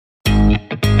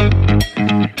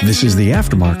This is the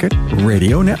Aftermarket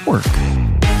Radio Network.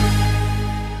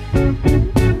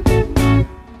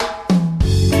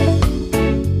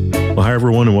 Well, hi,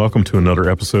 everyone, and welcome to another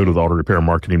episode of the Auto Repair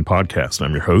Marketing Podcast.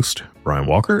 I'm your host, Brian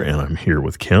Walker, and I'm here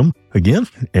with Kim again,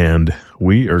 and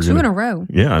we are two in a row.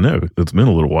 Yeah, I know. It's been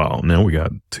a little while. Now we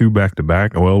got two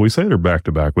back-to-back. Well, we say they're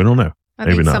back-to-back. We don't know.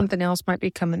 Maybe think something else might be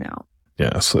coming out.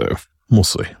 Yeah, so we'll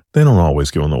see. They don't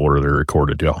always go in the order they're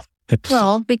recorded, y'all.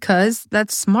 Well, because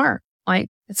that's smart. Like,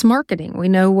 it's marketing. We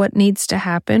know what needs to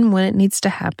happen when it needs to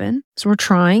happen. So we're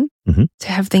trying to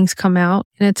have things come out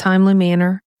in a timely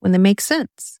manner when they make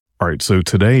sense. All right, so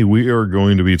today we are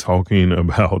going to be talking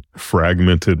about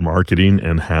fragmented marketing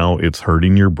and how it's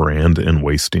hurting your brand and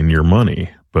wasting your money.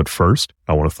 But first,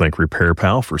 I want to thank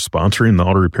RepairPal for sponsoring the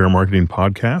Auto Repair Marketing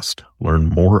Podcast. Learn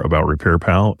more about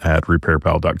RepairPal at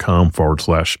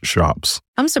repairpal.com/shops.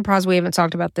 I'm surprised we haven't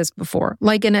talked about this before.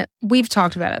 Like we've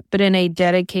talked about it, but in a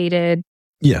dedicated.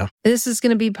 Yeah. This is going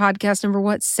to be podcast number,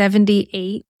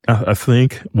 78? I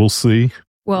think. We'll see.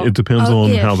 Well, it depends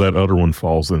on how that other one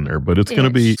falls in there, but it's going to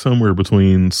be somewhere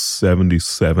between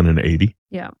 77 and 80.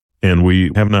 Yeah. And we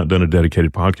have not done a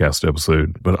dedicated podcast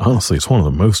episode, but honestly, it's one of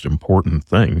the most important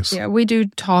things. Yeah, we do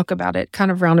talk about it kind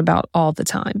of roundabout all the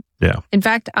time. Yeah. In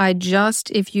fact,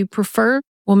 if you prefer,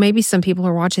 well, maybe some people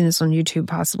are watching this on YouTube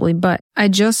possibly, but I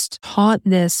just taught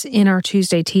this in our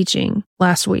Tuesday teaching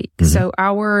last week. Mm-hmm. So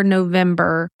our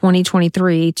November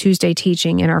 2023 Tuesday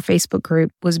teaching in our Facebook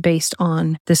group was based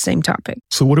on the same topic.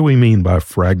 So what do we mean by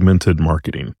fragmented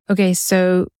marketing? Okay,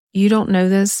 so you don't know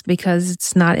this because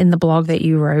it's not in the blog that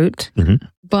you wrote. Mm-hmm.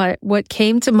 But what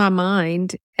came to my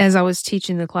mind as I was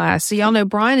teaching the class, so y'all know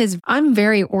I'm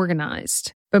very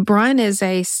organized, but Brian is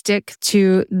a stick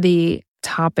to the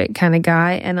topic kind of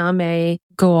guy, and I'm a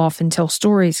go off and tell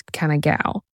stories kind of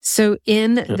gal. So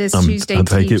in this Tuesday I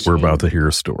take teaching, it we're about to hear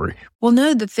a story. Well,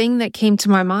 no, the thing that came to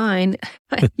my mind,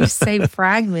 you say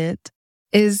fragment,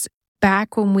 is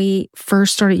back when we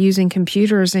first started using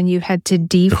computers and you had to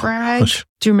defrag. Oh,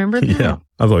 do you remember that? Yeah.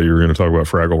 I thought you were going to talk about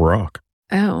Fraggle Rock.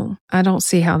 Oh, I don't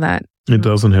see how that. It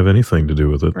doesn't have anything to do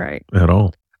with it. Right. At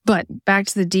all. But back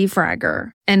to the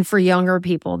defragger. And for younger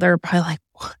people, they're probably like,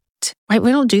 what? Wait, we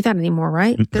don't do that anymore,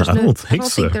 right? I don't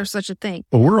think there's such a thing.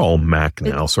 Well, we're all Mac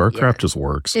now, so our crap just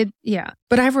works.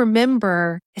 But I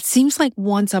remember, it seems like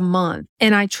once a month,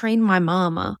 and I trained my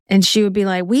mama, and she would be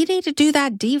like, we need to do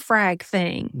that defrag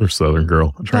thing. You're a Southern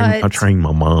girl. I trained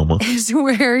my mama. Is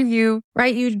where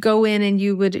you'd go in and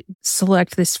you would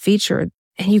select this feature,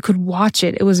 and you could watch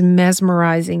it. It was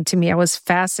mesmerizing to me. I was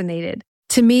fascinated.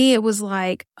 To me, it was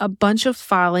like a bunch of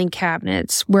filing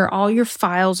cabinets where all your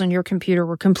files on your computer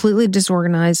were completely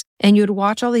disorganized, and you'd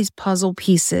watch all these puzzle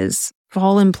pieces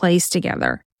fall in place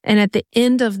together. And at the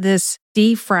end of this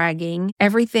defragging,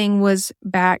 everything was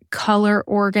back color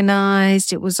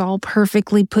organized. It was all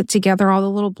perfectly put together, all the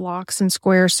little blocks and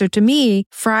squares. So to me,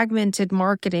 fragmented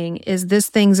marketing is this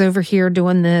thing's over here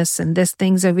doing this and this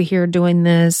thing's over here doing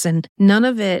this. And none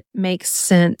of it makes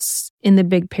sense in the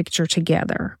big picture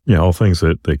together. Yeah, all things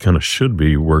that they kind of should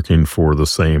be working for the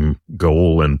same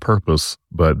goal and purpose,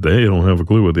 but they don't have a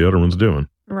clue what the other one's doing.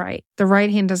 Right. The right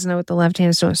hand doesn't know what the left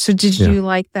hand is doing. So did you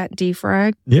like that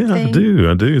defrag Yeah, thing?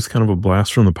 I do. It's kind of a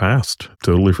blast from the past.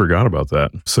 Totally forgot about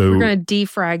that. So we're going to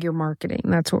defrag your marketing.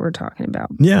 That's what we're talking about.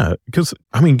 Yeah, because,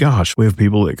 gosh, we have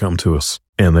people that come to us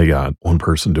and they got one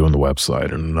person doing the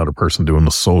website and another person doing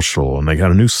the social, and they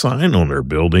got a new sign on their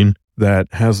building that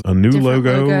has a new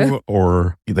logo,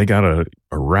 or they got a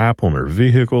wrap on their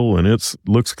vehicle and it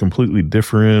looks completely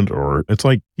different, or it's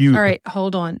like you... All right,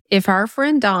 hold on. If our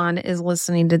friend Don is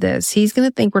listening to this, he's going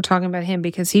to think we're talking about him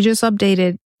because he just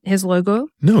updated his logo.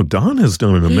 No, Don has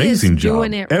done an amazing job.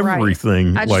 Doing it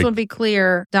everything. Right. I just want to be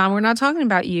clear, Don, we're not talking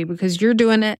about you because you're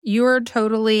doing it. You're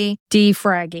totally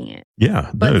defragging it. Yeah,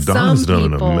 but Don has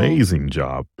done an amazing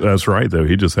job. That's right, though.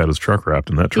 He just had his truck wrapped,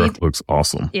 and that truck looks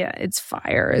awesome. Yeah, it's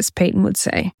fire, as Peyton would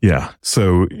say. Yeah.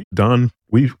 So, Don,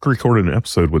 we recorded an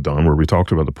episode with Don where we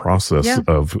talked about the process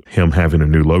of him having a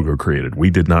new logo created. We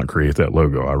did not create that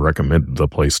logo. I recommended the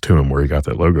place to him where he got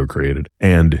that logo created.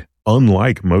 And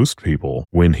unlike most people,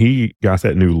 when he got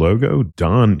that new logo,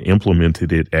 Don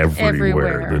implemented it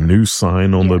everywhere. The new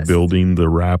sign on the building, the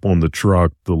wrap on the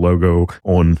truck, the logo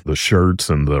on the shirts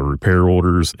and the repair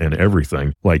orders and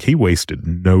everything. Like, he wasted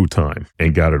no time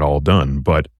and got it all done.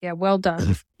 But yeah, well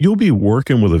done. You'll be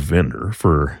working with a vendor,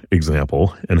 for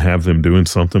example, and have them doing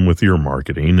something with your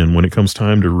marketing. And when it comes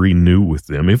time to renew with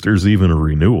them, if there's even a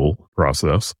renewal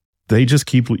process, they just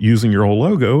keep using your old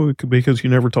logo because you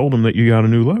never told them that you got a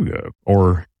new logo.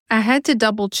 Or I had to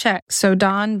double check. So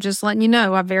Don, just letting you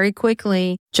know, I very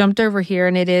quickly jumped over here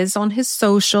and it is on his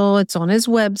social. It's on his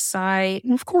website.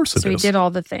 Of course it is. So he did all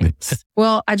the things.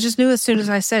 Well, I just knew as soon as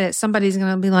I said it, somebody's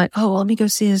going to be like, oh, well, let me go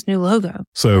see his new logo.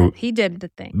 So he did the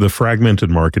thing. The fragmented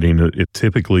marketing, it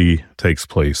typically takes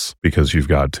place because you've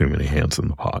got too many hands in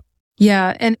the pot.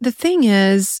 Yeah. And the thing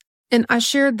is, and I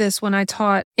shared this when I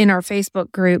taught in our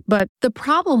Facebook group, but the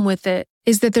problem with it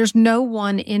is that there's no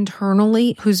one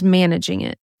internally who's managing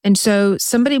it. And so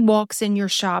somebody walks in your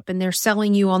shop and they're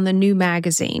selling you on the new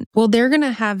magazine. Well, they're going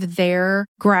to have their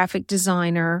graphic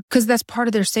designer because that's part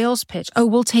of their sales pitch. Oh,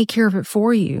 we'll take care of it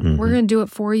for you. Mm-hmm. We're going to do it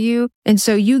for you. And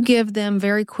so you give them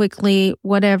very quickly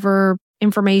whatever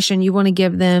information you want to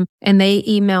give them, and they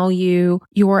email you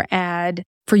your ad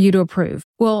for you to approve.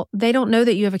 Well, they don't know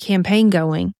that you have a campaign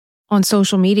going on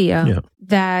social media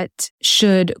that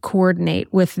should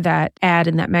coordinate with that ad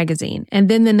in that magazine. And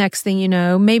then the next thing you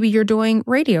know, maybe you're doing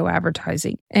radio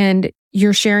advertising and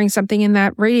you're sharing something in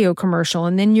that radio commercial,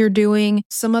 and then you're doing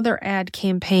some other ad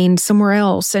campaign somewhere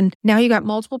else. And now you got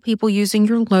multiple people using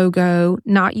your logo,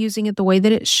 not using it the way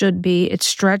that it should be. It's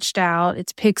stretched out.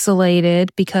 It's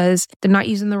pixelated because they're not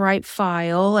using the right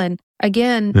file. And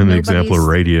again, in the example of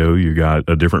radio, you got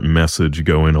a different message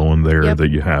going on there that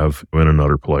you have in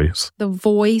another place. The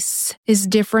voice is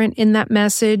different in that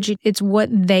message. It's what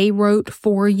they wrote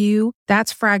for you.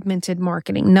 That's fragmented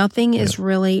marketing. Nothing is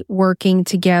really working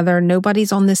together.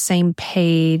 Nobody's on the same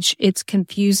page. It's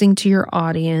confusing to your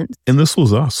audience. And this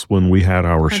was us when we had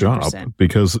our 100%. Shop,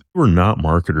 because we were not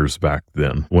marketers back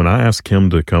then. When I asked Kim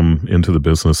to come into the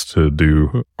business to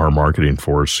do our marketing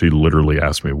for us, she literally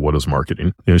asked me, what is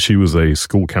marketing? And she was a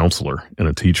school counselor and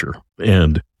a teacher.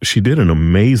 And she did an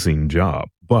amazing job,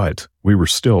 but we were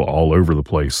still all over the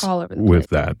place with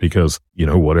that because, you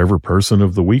know, whatever person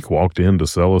of the week walked in to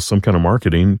sell us some kind of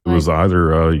marketing, it was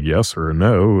either a yes or a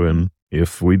no. And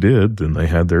if we did, then they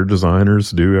had their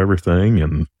designers do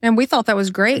everything. And we thought that was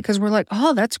great because we're like,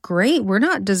 oh, that's great. We're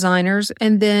not designers.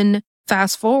 And then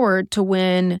fast forward to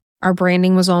when our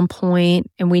branding was on point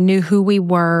and we knew who we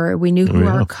were. We knew who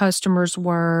our customers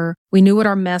were. We knew what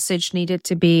our message needed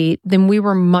to be. Then we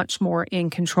were much more in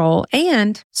control.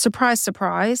 And surprise,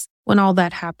 surprise, when all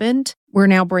that happened, we're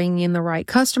now bringing in the right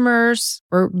customers.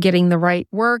 We're getting the right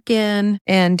work in,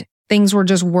 and things were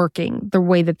just working the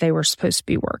way that they were supposed to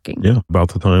be working. Yeah.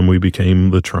 About the time we became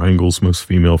the Triangle's most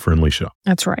female-friendly shop.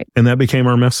 That's right. And that became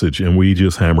our message. And we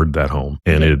just hammered that home.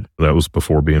 And that was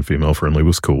before being female-friendly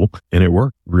was cool. And it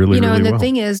worked really, really well. And the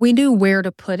thing is, we knew where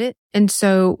to put it. And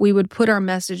so we would put our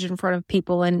message in front of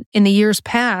people. And in the years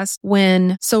past,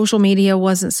 when social media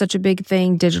wasn't such a big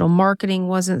thing, digital marketing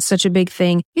wasn't such a big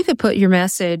thing, you could put your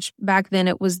message, back then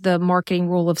it was the marketing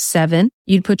rule of 7.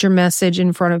 You'd put your message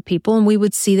in front of people and we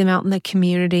would see them out in the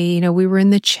community. You know, we were in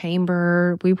the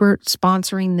chamber, we were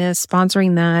sponsoring this,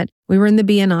 sponsoring that. We were in the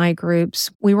BNI groups.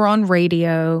 We were on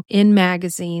radio, in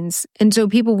magazines. And so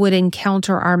people would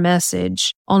encounter our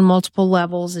message on multiple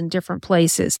levels in different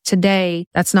places. Today,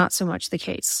 that's not so much the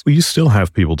case. Well, you still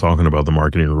have people talking about the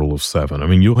marketing rule of 7. I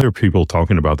mean, you'll hear people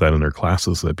talking about that in their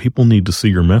classes, that people need to see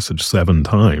your message 7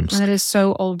 times. That is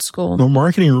so old school. The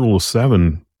marketing rule of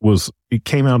 7 it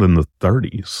came out in the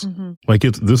 30s. Mm-hmm. Like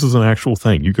this is an actual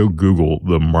thing. You go Google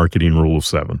the marketing rule of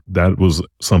 7. That was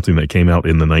something that came out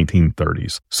in the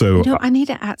 1930s. So I need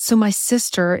to ask. So my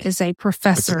sister is a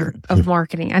professor of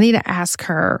marketing. I need to ask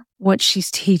her what she's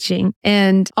teaching.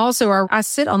 And also I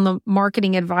sit on the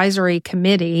marketing advisory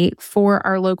committee for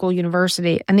our local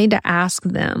university. I need to ask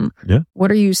them,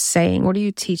 what are you saying? What are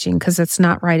you teaching? Because it's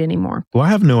not right anymore. Well, I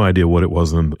have no idea what it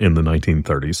was in the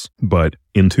 1930s, but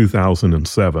in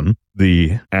 2007,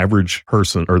 the average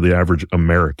person, or the average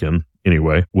American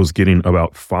anyway, was getting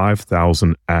about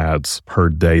 5,000 ads per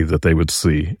day that they would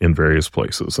see in various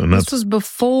places. And this was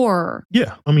before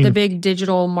the big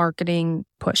digital marketing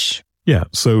push. Yeah.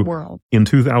 So in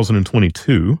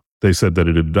 2022, they said that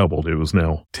it had doubled. It was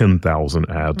now 10,000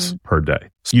 ads per day.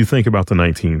 So you think about the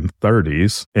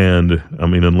 1930s, and I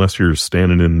mean, unless you're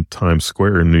standing in Times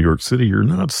Square in New York City, you're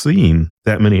not seeing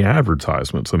that many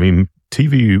advertisements. I mean,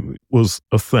 TV was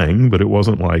a thing, but it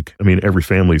wasn't like, I mean, every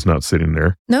family's not sitting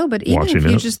there. No, but even if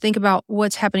you just think about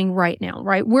what's happening right now,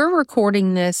 right? We're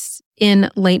recording this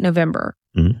in late November.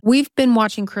 Mm-hmm. We've been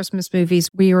watching Christmas movies.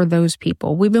 We are those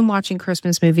people. We've been watching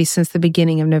Christmas movies since the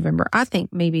beginning of November. I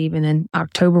think maybe even in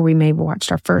October, we may have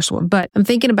watched our first one. But I'm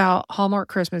thinking about Hallmark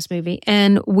Christmas movie,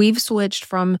 and we've switched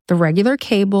from the regular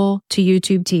cable to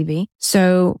YouTube TV.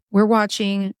 So we're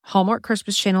watching Hallmark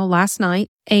Christmas Channel last night.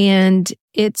 and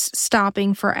it's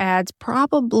stopping for ads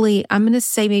probably, I'm going to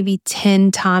say maybe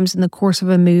 10 times in the course of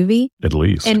a movie. At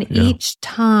least. And each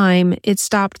time it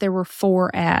stopped, there were 4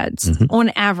 ads on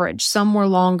average. Some were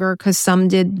longer because some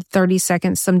did 30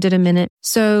 seconds, some did a minute.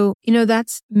 So,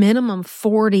 that's minimum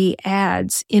 40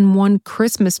 ads in one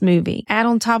Christmas movie. Add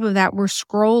on top of that, we're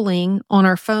scrolling on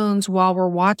our phones while we're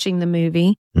watching the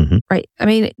movie. Right. I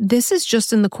mean, this is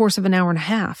just in the course of an hour and a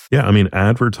half. Yeah. I mean,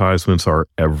 advertisements are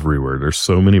everywhere. There's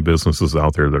so many businesses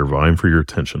out there that are vying for your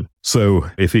attention.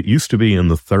 So if it used to be in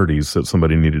the 30s that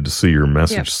somebody needed to see your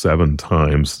message 7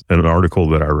 times, and an article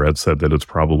that I read said that it's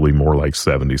probably more like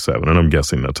 77. And I'm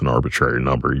guessing that's an arbitrary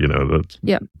number,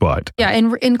 but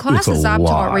in classes I've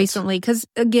taught recently, because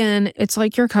again, it's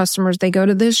like your customers, they go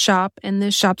to this shop and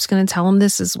this shop's going to tell them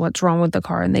this is what's wrong with the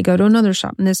car. And they go to another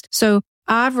shop and this. So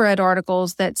I've read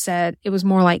articles that said it was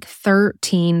more like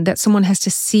 13, that someone has to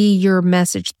see your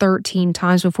message 13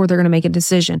 times before they're going to make a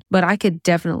decision. But I could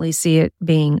definitely see it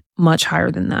being much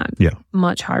higher than that. Yeah.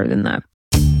 Much higher than that.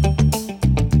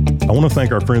 I want to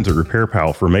thank our friends at Repair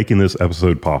Pal for making this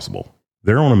episode possible.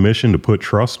 They're on a mission to put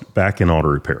trust back in auto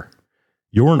repair.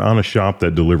 You're an honest shop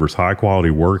that delivers high quality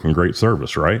work and great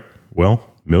service, right? Well,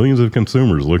 millions of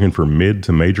consumers looking for mid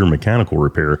to major mechanical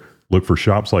repair look for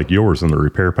shops like yours in the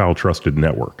Repair Pal Trusted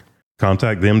Network.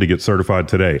 Contact them to get certified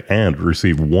today and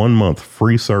receive 1 month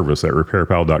free service at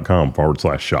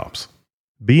repairpal.com/shops.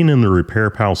 Being in the Repair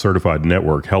Pal Certified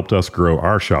Network helped us grow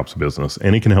our shop's business,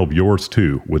 and it can help yours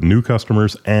too with new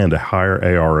customers and a higher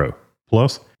ARO.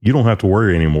 Plus, you don't have to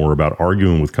worry anymore about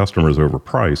arguing with customers over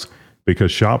price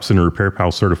because shops in the Repair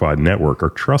Pal Certified Network are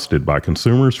trusted by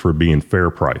consumers for being fair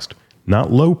priced.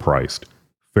 Not low priced,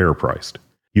 fair priced.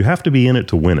 You have to be in it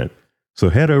to win it. So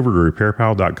head over to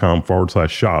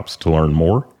repairpal.com/shops to learn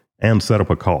more and set up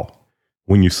a call.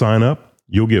 When you sign up,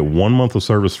 you'll get 1 month of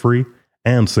service free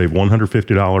and save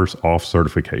 $150 off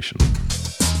certification.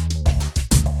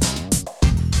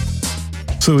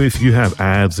 So if you have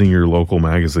ads in your local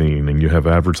magazine and you have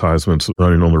advertisements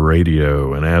running on the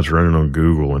radio and ads running on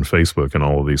Google and Facebook and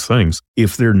all of these things,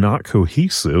 if they're not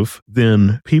cohesive,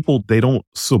 then people, they don't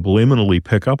subliminally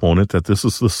pick up on it that this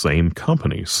is the same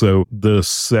company. So the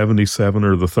 77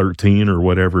 or the 13 or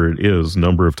whatever it is,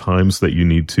 number of times that you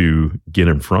need to get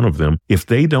in front of them, if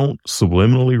they don't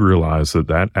subliminally realize that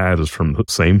that ad is from the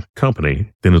same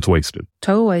company, then it's wasted.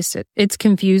 Totally wasted. It's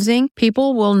confusing.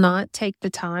 People will not take the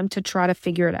time to try to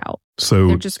figure it out. So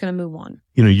they're just going to move on.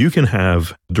 You can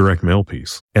have a direct mail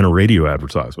piece and a radio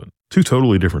advertisement. 2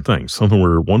 totally different things. Something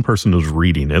where one person is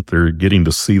reading it, they're getting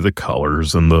to see the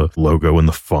colors and the logo and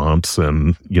the fonts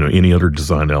and, any other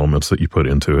design elements that you put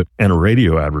into it. And a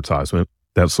radio advertisement,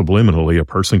 that subliminally a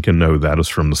person can know that is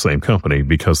from the same company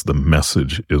because the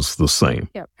message is the same.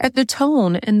 Yeah. And the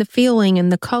tone and the feeling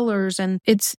and the colors and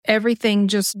everything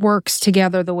just works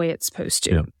together the way it's supposed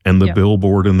to. Yeah. And the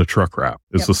billboard and the truck wrap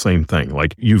is the same thing.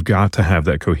 Like you've got to have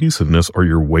that cohesiveness or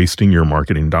you're wasting your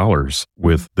marketing dollars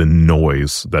with the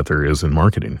noise that there is in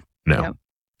marketing now.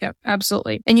 Yep,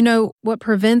 absolutely. And what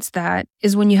prevents that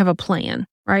is when you have a plan.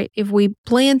 Right? If we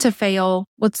plan to fail,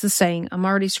 what's the saying? I'm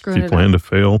already screwing it up. If you plan to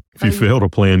fail, if you fail to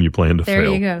plan, you plan to fail.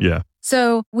 There you go. Yeah.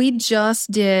 So we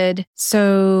just did,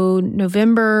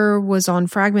 November was on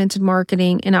fragmented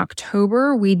marketing. In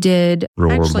October, we did,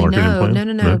 Real world marketing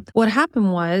plan? No. What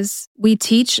happened was we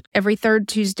teach every 3rd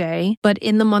Tuesday, but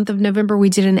in the month of November, we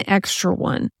did an extra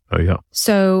one. Oh, yeah.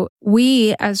 So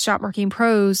we, as Shop Marketing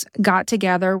Pros, got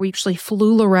together. We actually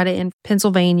flew Loretta in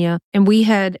Pennsylvania, and we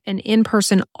had an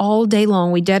in-person all day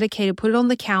long. We dedicated, put it on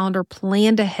the calendar,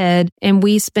 planned ahead, and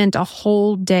we spent a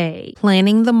whole day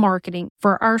planning the marketing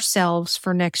for ourselves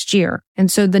for next year. And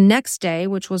so the next day,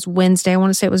 which was Wednesday, I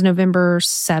want to say it was November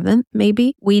 7th,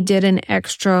 maybe, we did an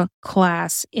extra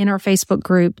class in our Facebook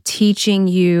group teaching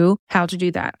you how to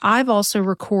do that. I've also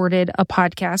recorded a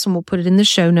podcast, and we'll put it in the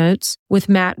show notes, with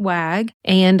Matt Wag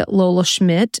and Lola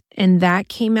Schmidt. And that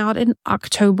came out in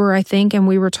October, I think. And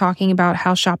we were talking about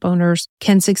how shop owners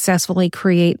can successfully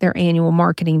create their annual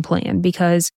marketing plan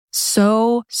because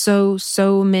so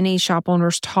many shop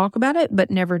owners talk about it, but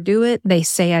never do it. They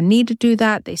say, I need to do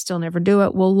that. They still never do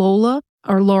it. Well,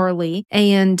 Laura Lee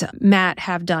and Matt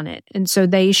have done it. And so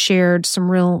they shared some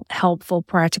real helpful,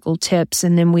 practical tips.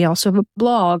 And then we also have a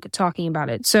blog talking about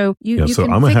it. So you so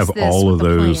can I'm going to fix have this all of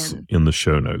with a those plan. in the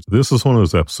show notes. This is one of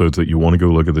those episodes that you want to go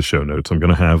look at the show notes. I'm going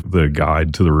to have the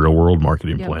guide to the real world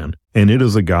marketing plan. And it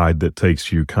is a guide that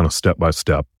takes you kind of step by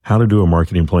step how to do a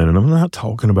marketing plan. And I'm not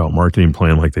talking about marketing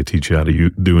plan like they teach you how to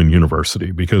do in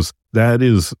university, because that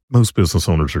is, most business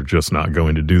owners are just not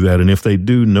going to do that. And if they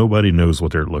do, nobody knows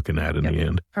what they're looking at in the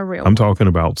end. For real. I'm talking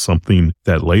about something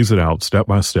that lays it out step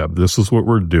by step. This is what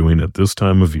we're doing at this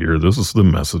time of year. This is the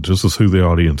message. This is who the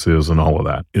audience is and all of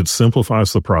that. It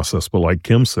simplifies the process. But like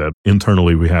Kim said,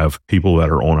 internally, we have people that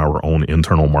are on our own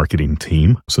internal marketing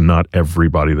team. So not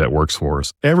everybody that works for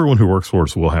us. Everyone who works for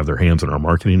us will have their hands in our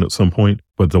marketing at some point.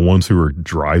 But the ones who are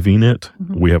driving it,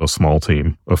 we have a small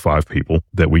team of 5 people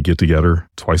that we get together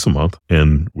twice a month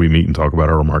and we meet and talk about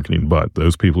our marketing. But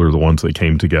those people are the ones that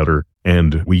came together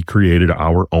and we created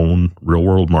our own real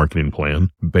world marketing plan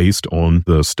based on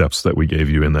the steps that we gave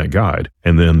you in that guide.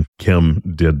 And then Kim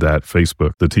did that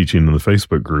the teaching in the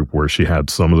Facebook group where she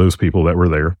had some of those people that were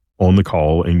there on the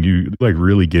call and you like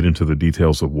really get into the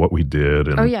details of what we did.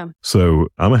 And so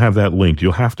I'm going to have that linked.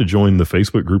 You'll have to join the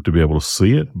Facebook group to be able to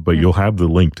see it, but you'll have the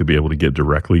link to be able to get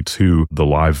directly to the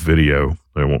live video.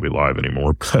 It won't be live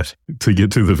anymore, but to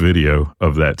get to the video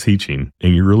of that teaching.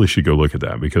 And you really should go look at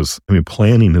that because,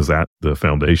 planning is at the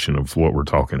foundation of what we're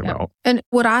talking about. And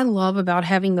what I love about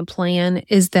having the plan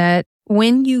is that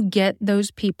when you get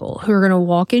those people who are going to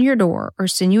walk in your door or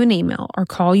send you an email or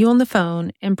call you on the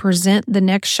phone and present the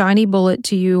next shiny bullet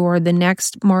to you or the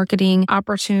next marketing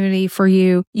opportunity for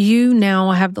you, you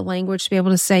now have the language to be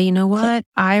able to say, you know what?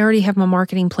 I already have my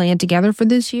marketing plan together for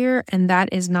this year and that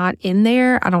is not in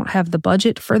there. I don't have the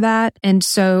budget for that. And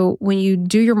so when you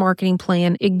do your marketing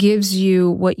plan, it gives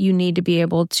you what you need to be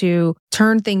able to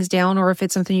turn things down, or if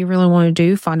it's something you really want to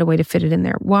do, find a way to fit it in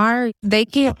there. They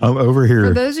can't. I'm over here.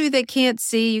 For those of you that can't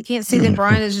see, you can't see that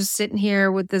Brian is just sitting here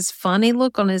with this funny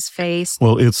look on his face.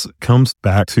 Well, it comes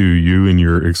back to you and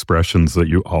your expressions that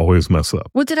you always mess up.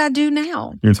 What did I do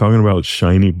now? You're talking about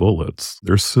shiny bullets.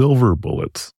 They're silver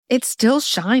bullets. It's still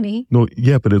shiny. No,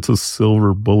 yeah, but it's a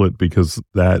silver bullet because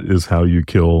that is how you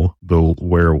kill the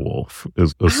werewolf,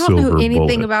 is a silver bullet. I don't know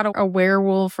anything about a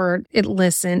werewolf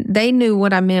listen, they knew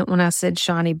what I meant when I said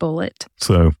shiny bullet.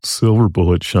 So silver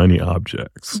bullet, shiny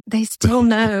objects. They still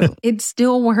know. It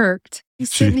still worked.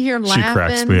 He's sitting here laughing. She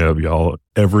cracks me up, y'all.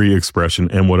 Every expression.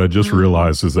 And what I just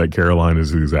realized is that Caroline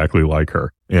is exactly like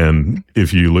her. And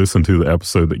if you listen to the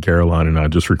episode that Caroline and I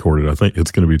just recorded, I think it's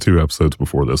going to be 2 episodes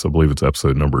before this. I believe it's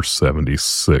episode number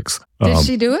 76. Did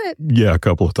she do it? Yeah, a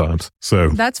couple of times. So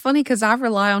that's funny because I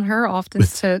rely on her often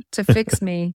to fix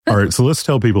me. All right. So let's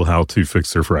tell people how to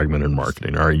fix their fragmented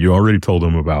marketing. All right. You already told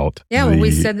them about. Yeah.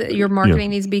 We said that your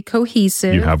marketing needs to be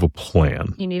cohesive. You have a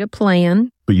plan. You need a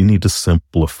plan. But you need to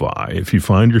simplify. If you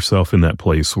find yourself in that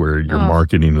place where your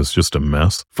marketing is just a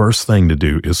mess, first thing to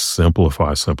do is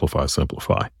simplify.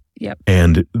 Yep.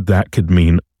 And that could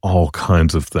mean all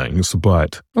kinds of things.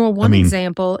 But one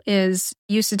example is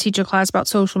I used to teach a class about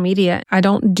social media. I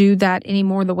don't do that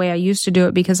anymore the way I used to do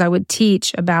it because I would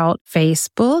teach about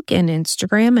Facebook and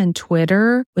Instagram and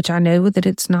Twitter, which I know that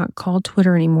it's not called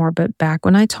Twitter anymore, but back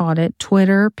when I taught it,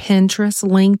 Twitter, Pinterest,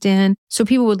 LinkedIn. So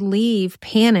people would leave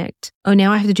panicked. Oh,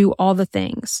 now I have to do all the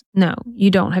things. No, you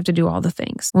don't have to do all the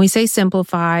things. When we say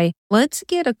simplify, let's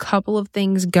get a couple of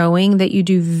things going that you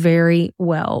do very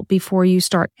well before you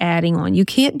start adding on. You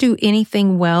can't do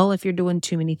anything well if you're doing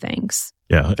too many things.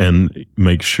 Yeah, and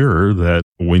make sure that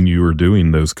when you are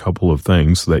doing those couple of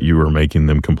things that you are making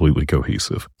them completely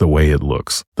cohesive. The way it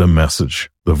looks, the message,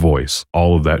 the voice,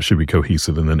 all of that should be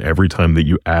cohesive. And then every time that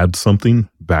you add something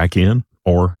back in,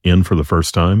 or in for the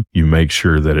first time, you make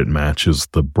sure that it matches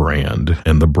the brand.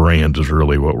 And the brand is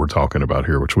really what we're talking about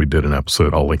here, which we did an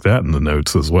episode. I'll link that in the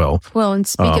notes as well. Well, and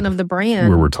speaking of the brand,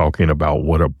 where we're talking about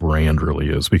what a brand really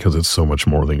is, because it's so much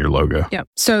more than your logo. Yeah.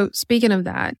 So speaking of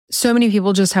that, so many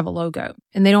people just have a logo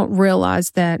and they don't realize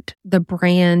that the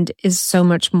brand is so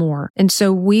much more. And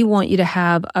so we want you to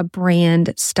have a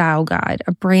brand style guide,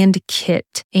 a brand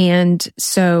kit. And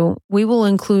so we will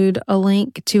include a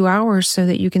link to ours so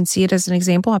that you can see it as an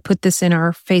example. I put this in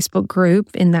our Facebook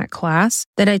group in that class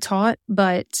that I taught,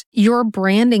 but your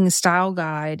branding style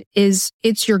guide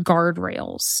it's your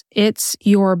guardrails. It's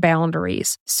your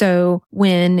boundaries. So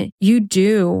when you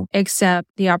do accept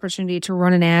the opportunity to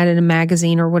run an ad in a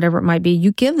magazine or whatever it might be,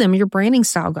 you give them your branding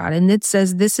style guide and it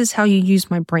says, this is how you use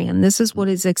my brand. This is what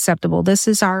is acceptable. This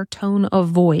is our tone of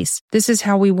voice. This is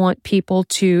how we want people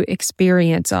to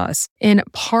experience us. And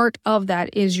part of that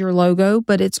is your logo,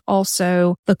 but it's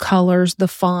also the colors, the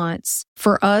fonts.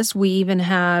 For us, we even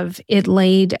have it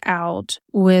laid out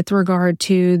with regard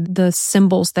to the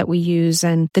symbols that we use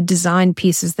and the design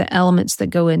pieces, the elements that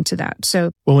go into that.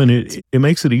 So, well, and it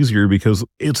makes it easier because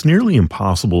it's nearly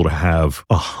impossible to have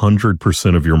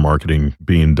 100% of your marketing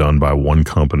being done by one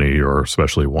company or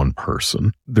especially one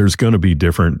person. There's going to be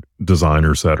different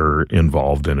designers that are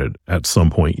involved in it at some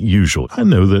point, usually. I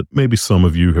know that maybe some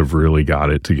of you have really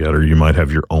got it together. You might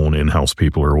have your own in-house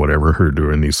people or whatever who are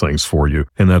doing these things for you.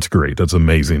 And that's great. That's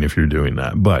amazing if you're doing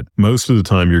that. But most of the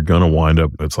time you're going to wind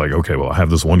up, it's like, okay, well, I have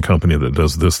this one company that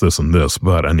does this, this, and this,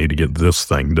 but I need to get this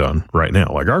thing done right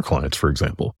now. Like our clients, for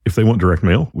example, if they want direct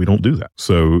mail, we don't do that.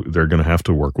 So they're going to have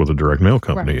to work with a direct mail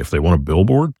company. Right. If they want a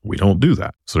billboard, we don't do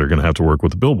that. So they're going to have to work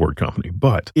with a billboard company.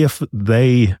 But if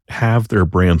they have their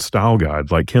brand style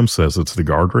guide, like Kim says, it's the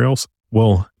guardrails.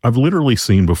 Well, I've literally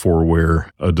seen before where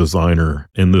a designer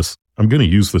in this, I'm going to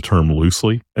use the term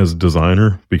loosely as a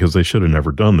designer because they should have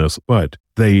never done this, but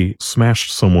they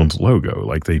smashed someone's logo.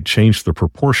 Like they changed the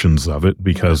proportions of it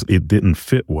because it didn't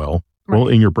fit well. Right. Well,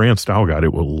 in your brand style guide,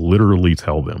 it will literally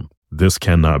tell them this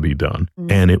cannot be done.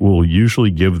 Mm-hmm. And it will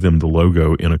usually give them the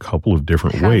logo in a couple of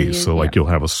different ways. So like you'll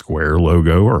have a square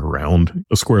logo or a round.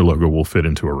 A square logo will fit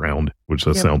into a round, which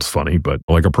that sounds funny, but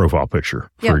like a profile picture,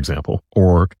 for example.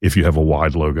 Or if you have a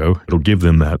wide logo, it'll give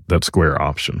them that square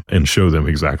option and show them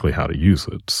exactly how to use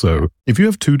it. So if you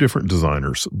have two different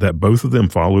designers that both of them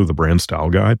follow the brand style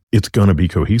guide, it's going to be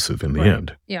cohesive in the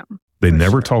end. Yeah. They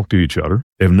never talk to each other.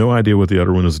 They have no idea what the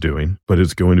other one is doing, but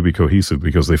it's going to be cohesive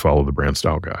because they follow the brand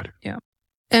style guide. Yeah.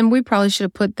 And we probably should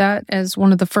have put that as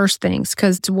one of the first things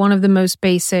because it's one of the most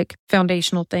basic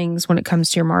foundational things when it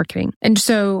comes to your marketing. And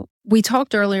so we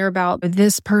talked earlier about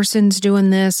this person's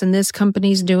doing this and this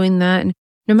company's doing that. And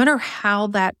no matter how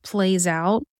that plays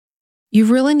out, you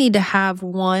really need to have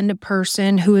one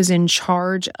person who is in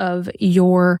charge of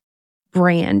your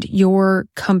brand, your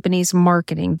company's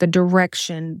marketing, the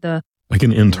direction, like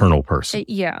an internal person.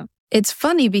 Yeah. It's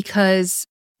funny because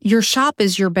your shop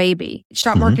is your baby.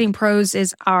 Shop Marketing Pros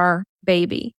is our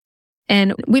baby.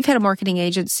 And we've had a marketing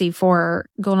agency for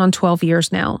going on 12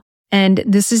 years now. And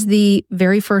this is the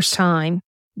very first time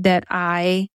that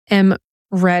I am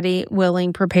ready,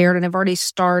 willing, prepared, and I've already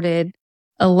started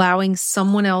allowing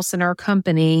someone else in our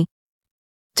company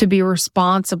to be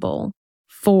responsible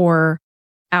for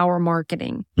our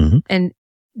marketing. Mm-hmm. And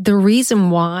the reason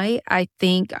why I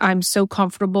think I'm so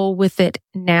comfortable with it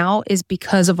now is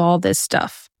because of all this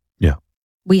stuff. Yeah.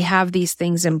 We have these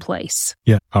things in place.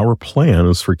 Yeah. Our plan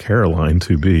is for Caroline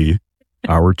to be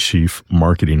our chief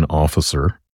marketing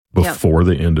officer before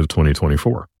the end of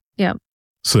 2024. Yeah.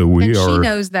 So she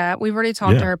knows that. We've already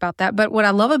talked to her about that. But what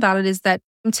I love about it is that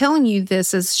I'm telling you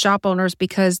this as shop owners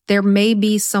because there may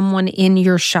be someone in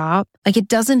your shop. Like it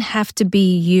doesn't have to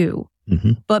be you.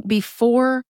 Mm-hmm. But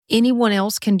before anyone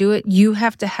else can do it, you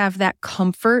have to have that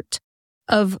comfort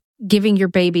of giving your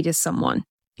baby to someone.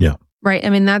 Yeah. Right. I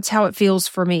mean, that's how it feels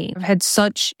for me. I've had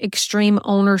such extreme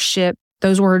ownership,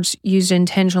 those words used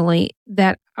intentionally,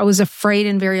 that I was afraid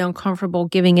and very uncomfortable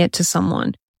giving it to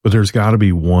someone. But there's got to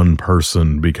be one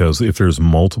person because if there's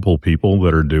multiple people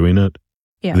that are doing it,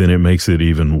 then it makes it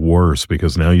even worse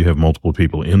because now you have multiple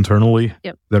people internally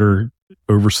that are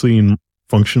overseeing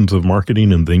functions of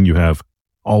marketing, and then you have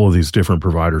all of these different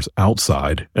providers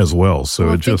outside as well. So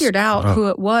I figured out who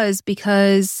it was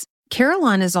because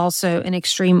Caroline is also an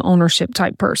extreme ownership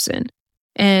type person.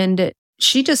 And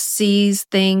she just sees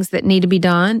things that need to be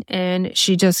done and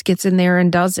she just gets in there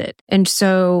and does it. And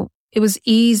so it was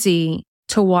easy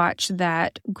to watch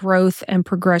that growth and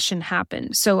progression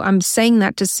happen. So I'm saying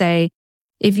that to say,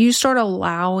 if you start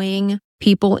allowing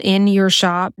people in your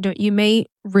shop, you may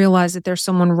realize that there's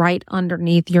someone right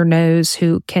underneath your nose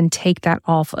who can take that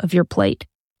off of your plate.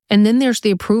 And then there's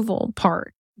the approval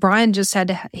part. Brian just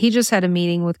had a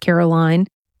meeting with Caroline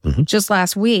just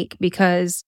last week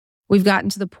because we've gotten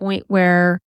to the point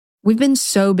where we've been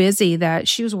so busy that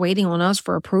she was waiting on us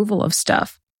for approval of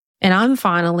stuff. And I'm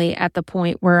finally at the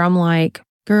point where I'm like,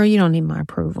 girl, you don't need my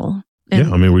approval.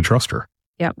 And we trust her.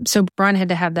 Yeah. So Brian had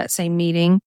to have that same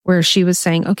meeting where she was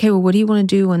saying, okay, well, what do you want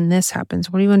to do when this happens?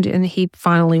 What do you want to do? And he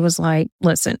finally was like,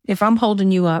 listen, if I'm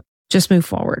holding you up, just move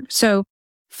forward. So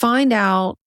find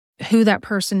out who that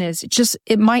person is.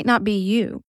 It might not be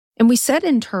you. And we said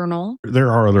internal.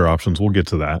 There are other options. We'll get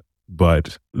to that.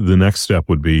 But the next step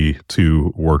would be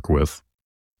to work with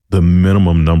the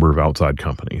minimum number of outside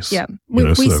companies. Yeah.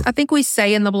 I think we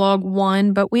say in the blog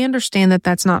one, but we understand that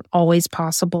that's not always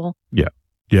possible. Yeah.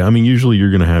 Yeah. I mean, usually you're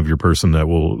going to have your person that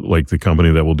will, like the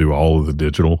company that will do all of the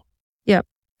digital. Yep.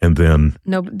 And then.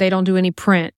 No, they don't do any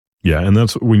print. Yeah. And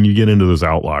that's when you get into those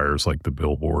outliers, like the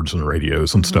billboards and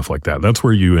radios and stuff like that. That's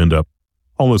where you end up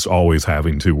almost always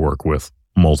having to work with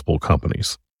multiple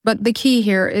companies. But the key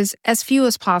here is as few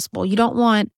as possible. You don't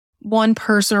want one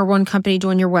person or one company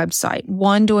doing your website,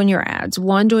 one doing your ads,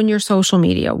 one doing your social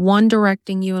media, one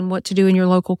directing you on what to do in your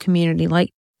local community.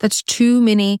 Like, that's too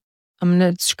many. I'm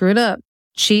going to screw it up.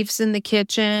 Chiefs in the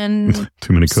kitchen.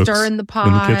 Too many cooks stir in the pot,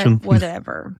 in the kitchen.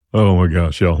 Whatever. Oh my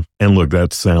gosh, y'all. And look,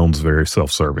 that sounds very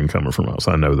self-serving coming from us.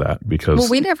 I know that because... Well,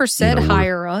 we never said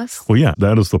hire us. Well, yeah,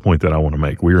 that is the point that I want to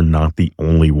make. We are not the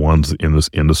only ones in this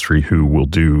industry who will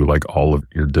do like all of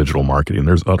your digital marketing.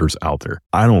 There's others out there.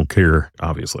 I don't care.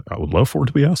 Obviously, I would love for it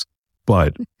to be us.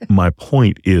 But my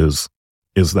point is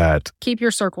that... Keep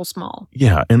your circle small.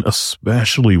 Yeah. And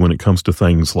especially when it comes to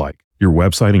things like your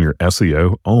website and your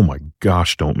SEO, oh my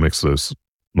gosh, don't mix those.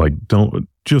 Like, don't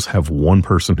just have one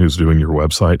person who's doing your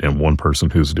website and one person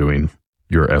who's doing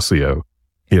your SEO,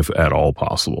 if at all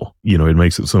possible. You know, it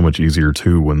makes it so much easier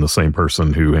too when the same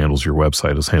person who handles your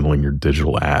website is handling your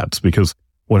digital ads. Because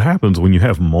what happens when you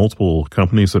have multiple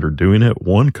companies that are doing it,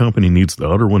 one company needs the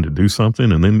other one to do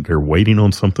something and then they're waiting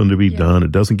on something to be done.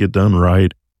 It doesn't get done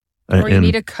right. Or you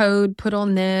need a code put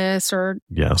on this or...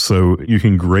 Yeah. So you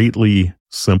can greatly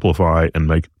simplify and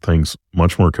make things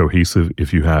much more cohesive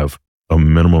if you have a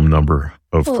minimum number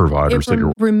of providers that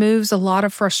you're... removes a lot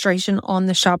of frustration on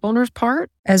the shop owner's part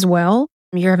as well.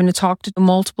 You're having to talk to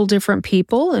multiple different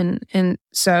people. And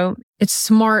so it's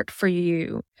smart for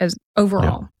you as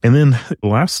overall. Yeah. And then the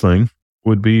last thing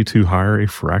would be to hire a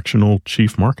fractional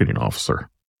chief marketing officer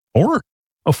or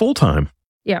a full-time.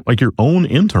 Yeah. Like your own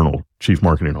internal chief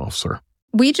marketing officer.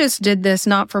 We just did this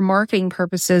not for marketing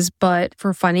purposes, but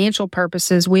for financial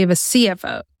purposes. We have a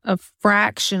CFO, a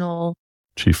fractional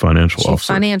chief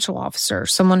financial officer,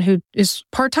 someone who is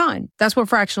part-time. That's what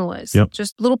fractional is. Yep.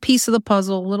 Just a little piece of the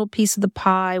puzzle, little piece of the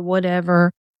pie,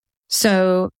 whatever.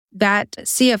 So that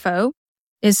CFO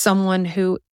is someone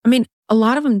who, I mean, a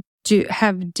lot of them do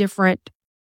have different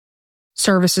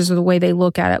services or the way they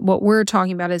look at it. What we're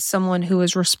talking about is someone who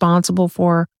is responsible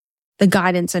for the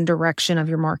guidance and direction of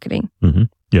your marketing. Mm-hmm.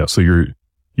 Yeah. So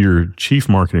your chief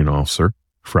marketing officer,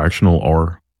 fractional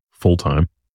or full-time,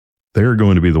 they're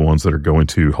going to be the ones that are going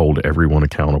to hold everyone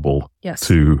accountable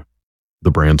to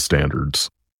the brand standards,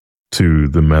 to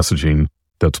the messaging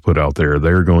that's put out there.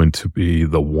 They're going to be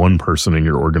the one person in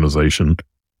your organization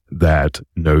that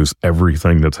knows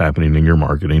everything that's happening in your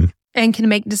marketing. And can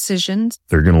make decisions.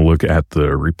 They're going to look at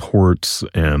the reports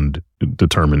and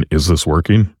determine, is this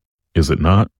working? Is it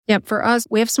not? Yeah. For us,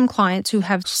 we have some clients who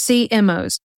have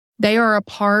CMOs. They are a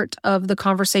part of the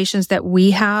conversations that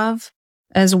we have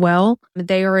as well.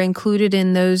 They are included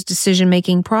in those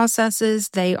decision-making processes.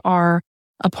 They are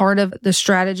a part of the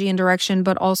strategy and direction,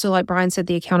 but also, like Brian said,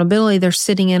 the accountability. They're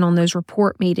sitting in on those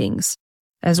report meetings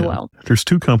as well. There's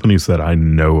two companies that I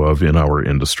know of in our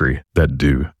industry that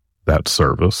do that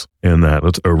service, and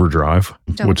that's Overdrive,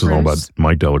 which is all about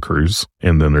Mike Delacruz,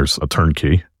 and then there's a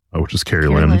Turnkey, which is Carrie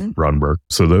Lynn Rodenberg.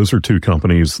 So those are two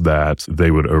companies that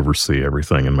they would oversee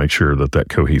everything and make sure that that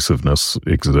cohesiveness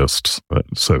exists.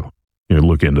 So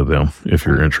look into them if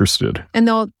you're interested. And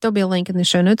there'll be a link in the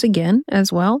show notes again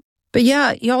as well. But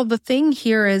yeah, y'all, the thing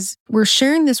here is we're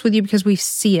sharing this with you because we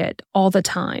see it all the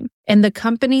time. And the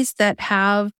companies that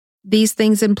have these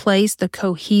things in place, the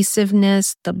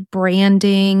cohesiveness, the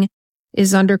branding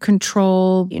is under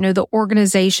control. The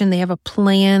organization, they have a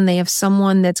plan. They have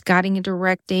someone that's guiding and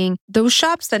directing. Those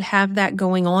shops that have that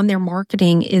going on, their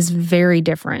marketing is very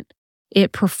different.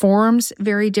 It performs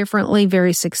very differently,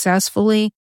 very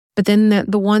successfully. But then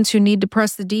the ones who need to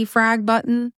press the defrag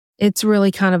button, it's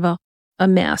really kind of a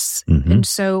mess. Mm-hmm. And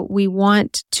so we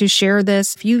want to share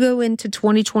this. If you go into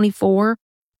 2024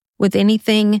 with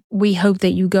anything, we hope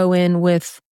that you go in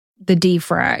with the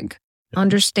defrag,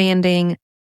 understanding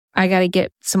I got to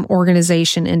get some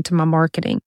organization into my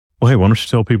marketing. Well, hey, why don't you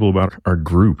tell people about our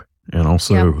group and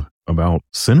also about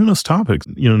sending us topics,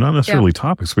 not necessarily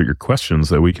topics, but your questions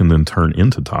that we can then turn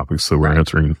into topics. So we're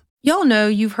answering. Y'all know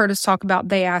you've heard us talk about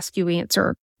They Ask You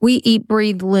Answer. We eat,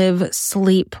 breathe, live,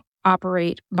 sleep,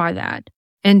 operate by that.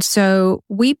 And so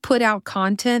we put out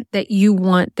content that you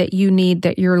want, that you need,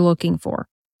 that you're looking for.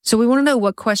 So we want to know,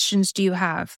 what questions do you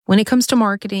have when it comes to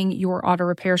marketing your auto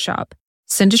repair shop?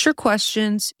 Send us your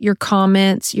questions, your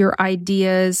comments, your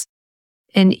ideas,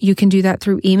 and you can do that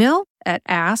through email at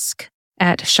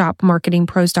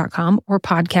ask@shopmarketingpros.com or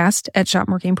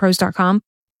podcast@shopmarketingpros.com.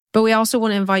 But we also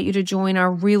want to invite you to join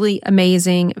our really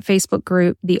amazing Facebook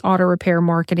group, the Auto Repair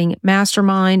Marketing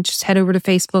Mastermind. Just head over to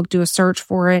Facebook, do a search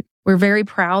for it. We're very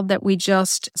proud that we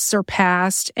just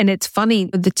surpassed, and it's funny,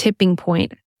 the tipping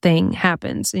point thing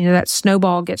happens. That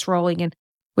snowball gets rolling, and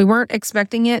we weren't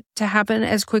expecting it to happen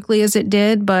as quickly as it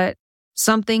did, but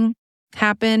something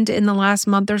happened in the last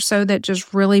month or so that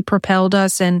just really propelled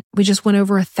us. And we just went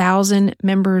over 1,000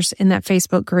 members in that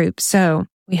Facebook group. So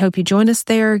we hope you join us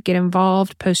there, get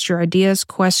involved, post your ideas,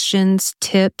 questions,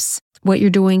 tips, what you're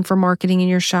doing for marketing in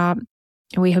your shop.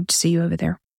 And we hope to see you over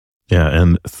there. Yeah,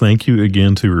 and thank you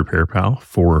again to Repair Pal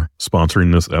for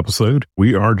sponsoring this episode.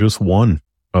 We are just one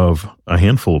of a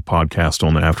handful of podcasts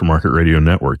on the Aftermarket Radio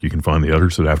Network. You can find the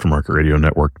others at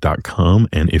aftermarketradionetwork.com.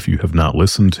 And if you have not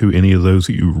listened to any of those,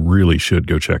 you really should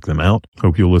go check them out.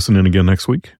 Hope you'll listen in again next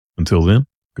week. Until then,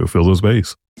 go fill those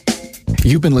bays.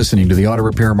 You've been listening to the Auto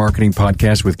Repair Marketing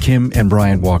Podcast with Kim and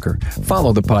Brian Walker.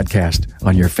 Follow the podcast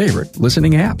on your favorite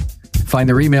listening app. Find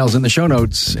their emails in the show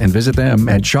notes and visit them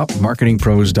at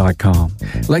shopmarketingpros.com.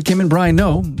 Let Kim and Brian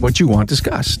know what you want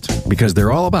discussed, because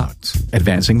they're all about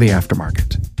advancing the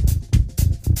aftermarket.